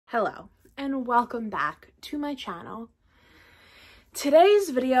Hello and welcome back to my channel. Today's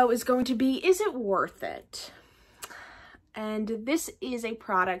video is going to be, is it worth it? And this is a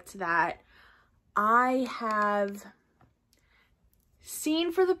product that I have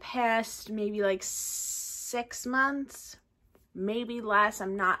seen for the past maybe like 6 months, maybe less.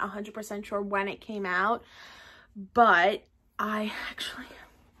 I'm not 100% sure when it came out, but I actually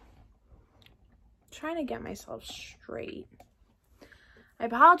trying to get myself straight. I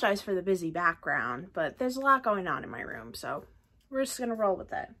apologize for the busy background, but there's a lot going on in my room, so we're just gonna roll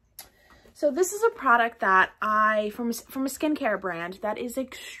with it. So this is a product that from a skincare brand that is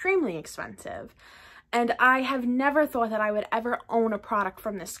extremely expensive. And I have never thought that I would ever own a product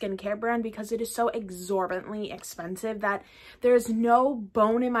from this skincare brand because it is so exorbitantly expensive that there's no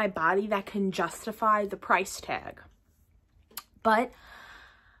bone in my body that can justify the price tag. But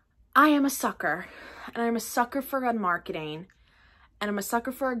I am a sucker, and I'm a sucker for good marketing. And I'm a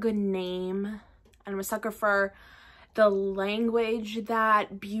sucker for a good name, and I'm a sucker for the language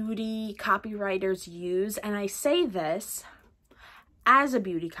that beauty copywriters use. And I say this as a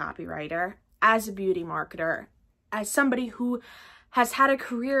beauty copywriter, as a beauty marketer, as somebody who has had a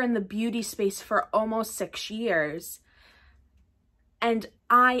career in the beauty space for almost 6 years. And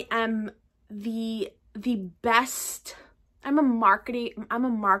I am the best, I'm a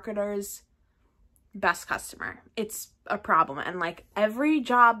marketer's best customer. It's a problem, and like every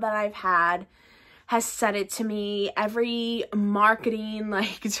job that I've had has said it to me. Every marketing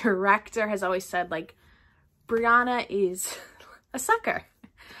like director has always said like Brianna is a sucker.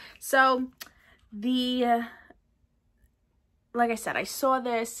 So like I said, I saw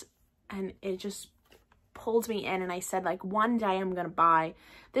this and it just pulled me in, and I said like one day I'm gonna buy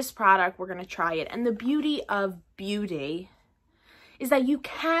this product, we're gonna try it. And the beauty of beauty is that you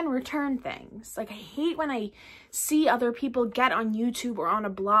can return things. Like, I hate when I see other people get on YouTube or on a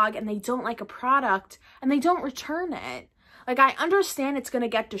blog and they don't like a product and they don't return it. Like, I understand it's gonna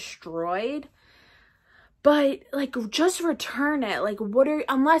get destroyed, but like, just return it. Like,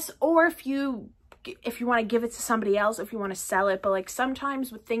 or if you want to give it to somebody else, if you want to sell it, but like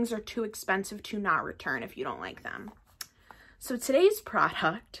sometimes things are too expensive to not return if you don't like them. So today's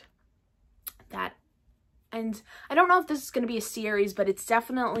product and I don't know if this is going to be a series, but it's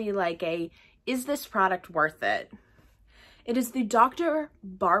definitely like is this product worth it? It is the Dr.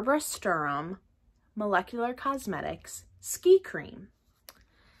 Barbara Sturm Molecular Cosmetics Ski Cream.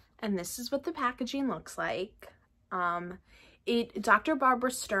 And this is what the packaging looks like. Dr.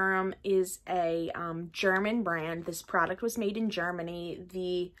 Barbara Sturm is a German brand. This product was made in Germany.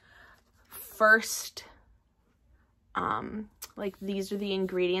 The first like these are the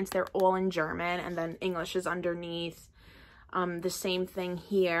ingredients, they're all in German, and then English is underneath. The same thing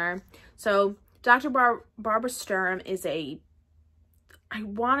here. So Dr. Barbara Sturm is I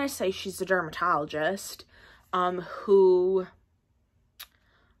want to say she's a dermatologist who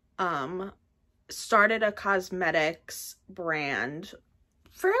started a cosmetics brand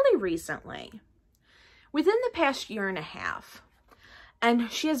fairly recently, within the past 1.5 years.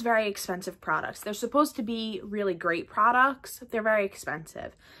 And she has very expensive products. They're supposed to be really great products. They're very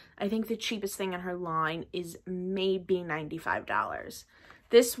expensive. I think the cheapest thing in her line is maybe $95.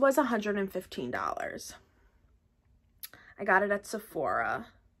 This was $115. I got it at Sephora.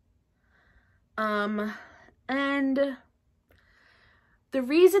 And the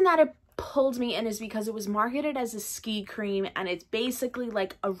reason that it pulled me in is because it was marketed as a ski cream, and it's basically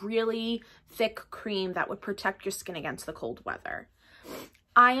like a really thick cream that would protect your skin against the cold weather.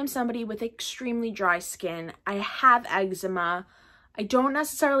 I am somebody with extremely dry skin. I have eczema. I don't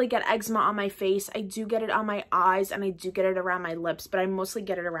necessarily get eczema on my face. I do get it on my eyes, and I do get it around my lips, but I mostly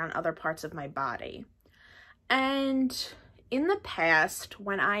get it around other parts of my body. And in the past,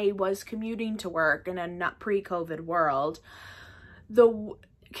 when I was commuting to work in a not pre-COVID world, the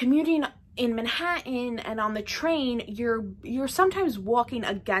commuting in Manhattan and on the train, you're sometimes walking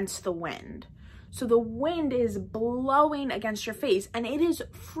against the wind. So the wind is blowing against your face, and it is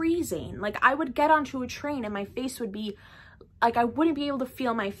freezing. Like, I would get onto a train and my face would be like, I wouldn't be able to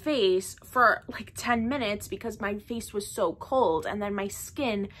feel my face for like 10 minutes because my face was so cold. And then my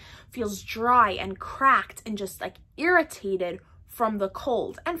skin feels dry and cracked and just like irritated from the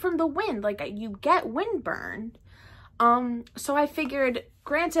cold and from the wind. Like, you get windburn. So I figured,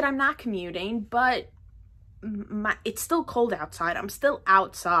 granted, I'm not commuting, but it's still cold outside. I'm still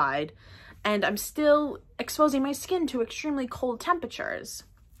outside. And I'm still exposing my skin to extremely cold temperatures.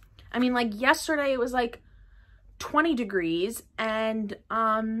 I mean, like yesterday it was like 20 degrees and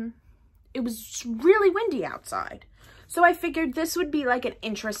it was really windy outside. So I figured this would be like an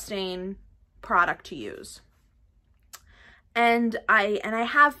interesting product to use. And like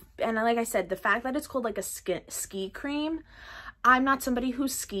I said, the fact that it's called like a ski cream, I'm not somebody who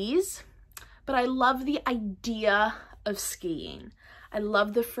skis, but I love the idea of skiing. I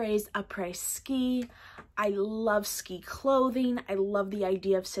love the phrase après ski. I love ski clothing. I love the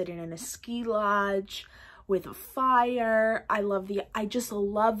idea of sitting in a ski lodge with a fire. I just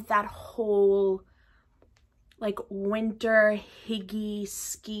love that whole like winter higgy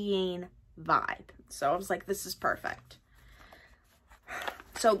skiing vibe. So I was like, this is perfect.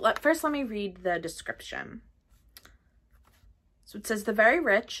 So first let me read the description. So it says, the very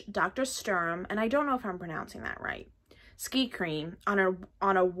rich Dr. Sturm, and I don't know if I'm pronouncing that right, ski cream on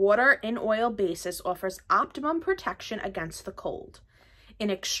a water in oil basis offers optimum protection against the cold in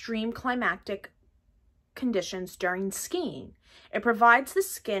extreme climatic conditions during skiing. It provides the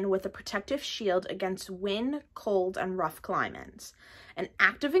skin with a protective shield against wind, cold, and rough climates. An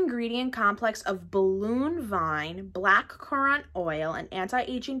active ingredient complex of balloon vine, black currant oil, and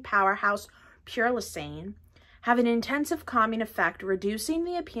anti-aging powerhouse purlacane have an intensive calming effect, reducing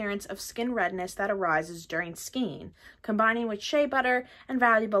the appearance of skin redness that arises during skiing, combining with shea butter and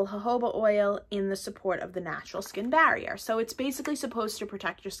valuable jojoba oil in the support of the natural skin barrier. So it's basically supposed to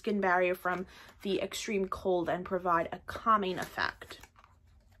protect your skin barrier from the extreme cold and provide a calming effect.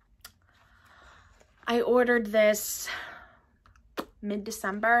 I ordered this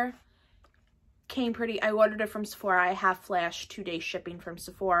mid-December. I ordered it from Sephora. I have flash 2-day shipping from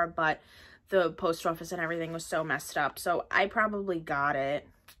Sephora, but the post office and everything was so messed up. So I probably got it.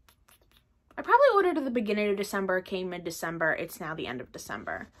 I probably ordered at the beginning of December. It came mid-December. It's now the end of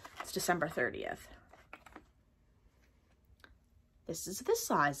December. It's December 30th. This is the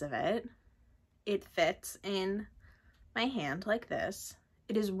size of it. It fits in my hand like this.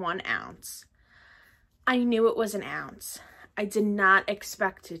 It is 1 ounce. I knew it was 1 ounce. I did not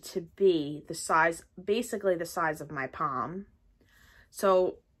expect it to be the size, basically the size of my palm.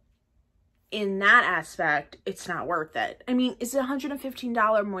 So in that aspect, it's not worth it. I mean, is a $115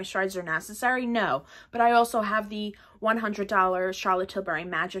 moisturizer necessary? No, but I also have the $100 Charlotte Tilbury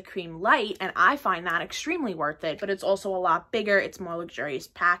Magic Cream Light, and I find that extremely worth it, but it's also a lot bigger. It's more luxurious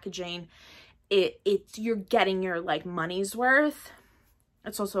packaging. You're getting your like money's worth.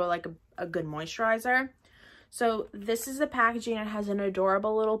 It's also like a good moisturizer. So this is the packaging. It has an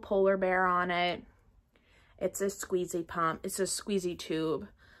adorable little polar bear on it. It's a squeezy pump. It's a squeezy tube.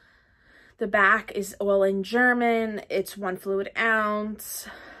 The back is all in German. It's 1 fluid ounce.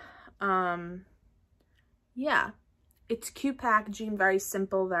 Yeah, it's cute packaging, very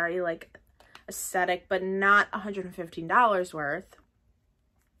simple, very like aesthetic, but not $115 worth.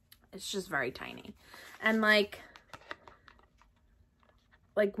 It's just very tiny. And like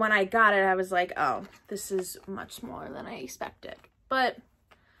when I got it, I was like, oh, this is much smaller than I expected, but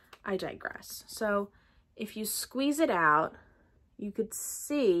I digress. So if you squeeze it out, you could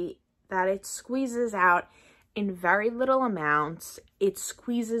see that it squeezes out in very little amounts. It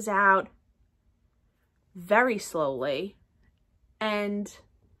squeezes out very slowly, and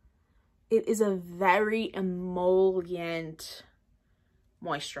it is a very emollient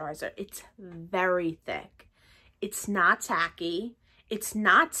moisturizer. It's very thick. It's not tacky. It's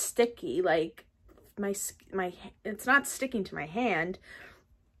not sticky, like it's not sticking to my hand,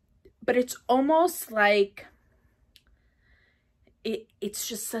 but it's almost like it's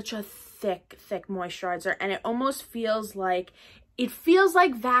just such a thick moisturizer, and it almost feels like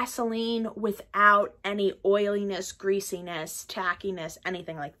Vaseline without any oiliness, greasiness, tackiness,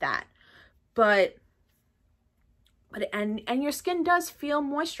 anything like that. But your skin does feel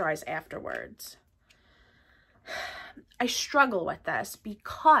moisturized afterwards. I struggle with this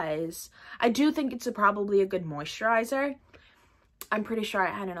because I do think it's probably a good moisturizer. I'm pretty sure I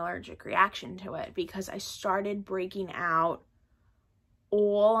had an allergic reaction to it because I started breaking out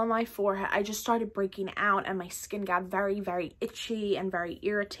all on my forehead. I just started breaking out and my skin got very, very itchy and very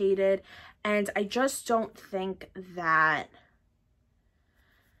irritated. And I just don't think that,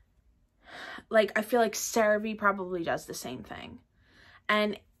 like, I feel like CeraVe probably does the same thing.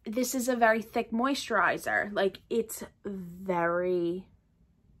 And this is a very thick moisturizer. Like, it's very,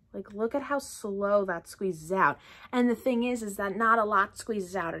 like, look at how slow that squeezes out. And the thing is that not a lot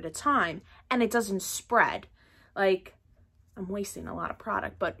squeezes out at a time, and it doesn't spread. Like, I'm wasting a lot of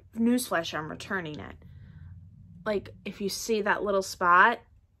product, but newsflash, I'm returning it. Like, if you see that little spot,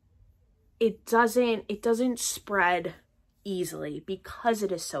 it doesn't spread easily because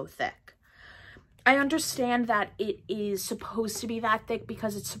it is so thick. I understand that it is supposed to be that thick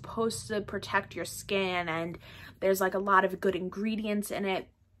because it's supposed to protect your skin and there's like a lot of good ingredients in it,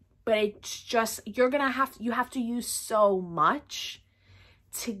 but it's just, you have to use so much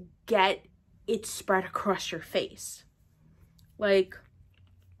to get it spread across your face. Like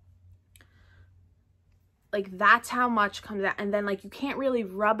that's how much comes out. And then like you can't really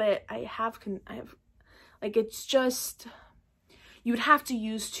rub it. I have like, it's just, you would have to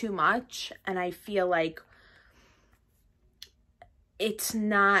use too much, and I feel like it's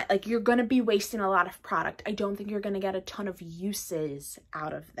not, like, you're going to be wasting a lot of product. I don't think you're going to get a ton of uses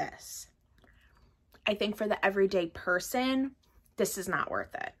out of this. I think for the everyday person, this is not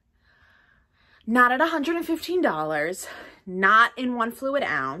worth it. Not at $115, not in 1 fluid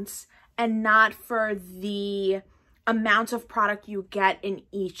ounce, and not for the amount of product you get in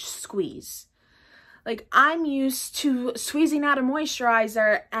each squeeze. Like, I'm used to squeezing out a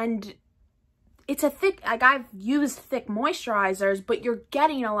moisturizer, and it's a thick, like, I've used thick moisturizers, but you're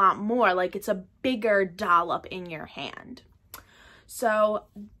getting a lot more. Like, it's a bigger dollop in your hand. So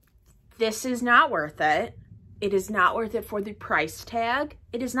this is not worth it. It is not worth it for the price tag.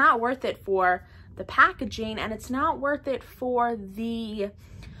 It is not worth it for the packaging, and it's not worth it for the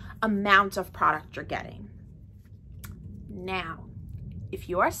amount of product you're getting. Now, if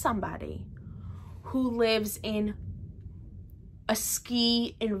you are somebody who lives in a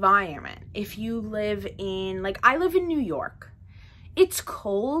ski environment, if you live in, like, I live in New York, it's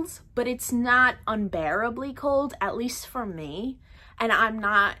cold, but it's not unbearably cold, at least for me, and I'm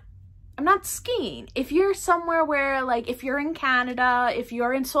not skiing. If you're somewhere where, like, if you're in Canada, if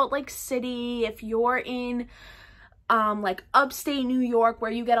you're in Salt Lake City, if you're in like upstate New York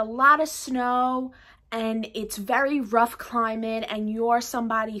where you get a lot of snow and it's very rough climate, and you're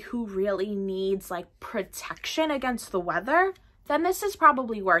somebody who really needs like protection against the weather, then this is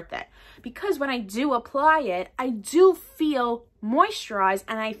probably worth it. Because when I do apply it, I do feel moisturized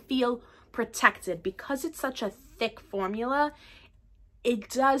and I feel protected. Because it's such a thick formula, it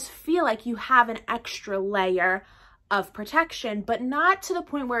does feel like you have an extra layer of protection, but not to the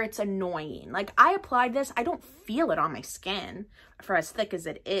point where it's annoying. Like, I applied this, I don't feel it on my skin for as thick as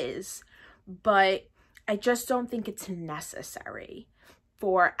it is, but I just don't think it's necessary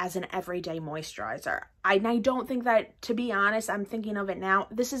for as an everyday moisturizer. I don't think that, to be honest, I'm thinking of it now,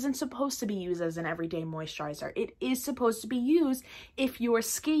 this isn't supposed to be used as an everyday moisturizer. It is supposed to be used if you're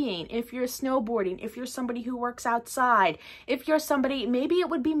skiing, if you're snowboarding, if you're somebody who works outside, if you're somebody, maybe it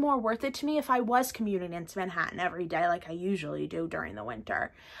would be more worth it to me if I was commuting into Manhattan every day like I usually do during the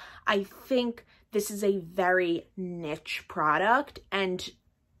winter. I think this is a very niche product, and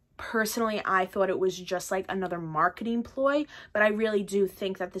personally, I thought it was just like another marketing ploy, but I really do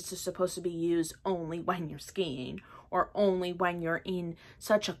think that this is supposed to be used only when you're skiing, or only when you're in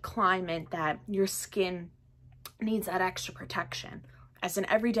such a climate that your skin needs that extra protection. As an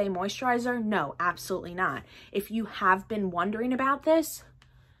everyday moisturizer, no, absolutely not. If you have been wondering about this,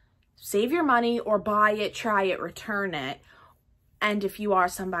 save your money or buy it, try it, return it. And if you are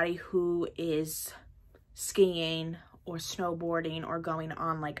somebody who is skiing or snowboarding or going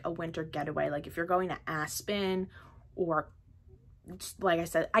on like a winter getaway, like if you're going to Aspen, or like I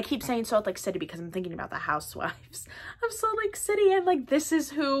said, I keep saying Salt Lake City because I'm thinking about the housewives of Salt Lake City, and like this is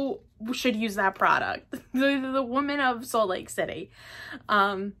who should use that product. the women of Salt Lake City.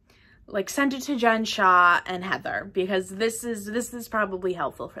 Like, send it to Jen Shaw and Heather, because this is probably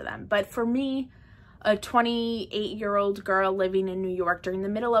helpful for them. But for me, a 28-year-old girl living in New York during the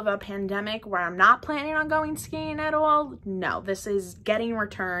middle of a pandemic where I'm not planning on going skiing at all, no, this is getting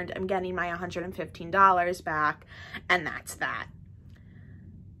returned. I'm getting my $115 back, and that's that.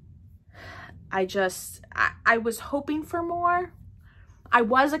 I was hoping for more. I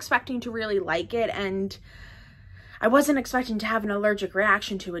was expecting to really like it, and I wasn't expecting to have an allergic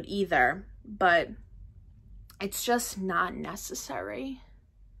reaction to it either, but it's just not necessary.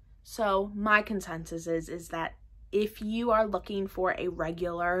 So my consensus is that if you are looking for a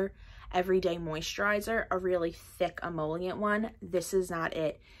regular everyday moisturizer, a really thick emollient one, this is not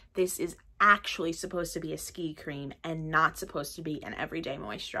it. This is actually supposed to be a ski cream and not supposed to be an everyday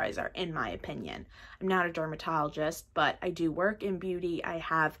moisturizer, in my opinion. I'm not a dermatologist, but I do work in beauty. I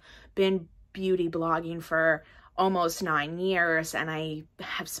have been beauty blogging for almost 9 years, and I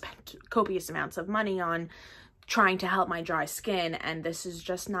have spent copious amounts of money on trying to help my dry skin, and this is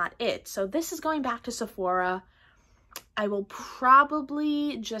just not it. So this is going back to Sephora. I will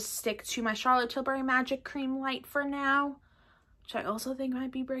probably just stick to my Charlotte Tilbury Magic Cream Light for now, which I also think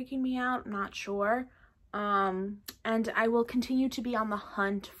might be breaking me out, I'm not sure. And I will continue to be on the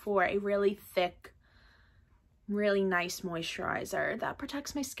hunt for a really thick, really nice moisturizer that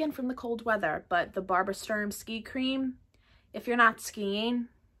protects my skin from the cold weather. But the Barbara Sturm Ski Cream, if you're not skiing,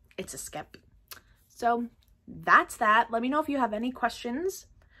 it's a skip. So that's that. Let me know if you have any questions.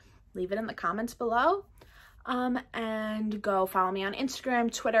 Leave it in the comments below. And go follow me on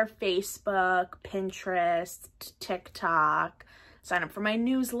Instagram, Twitter, Facebook, Pinterest, TikTok. sign up for my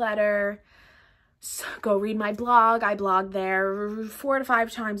newsletter, go read my blog. I blog there 4 to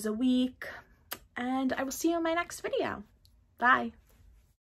 5 times a week, and I will see you in my next video. Bye.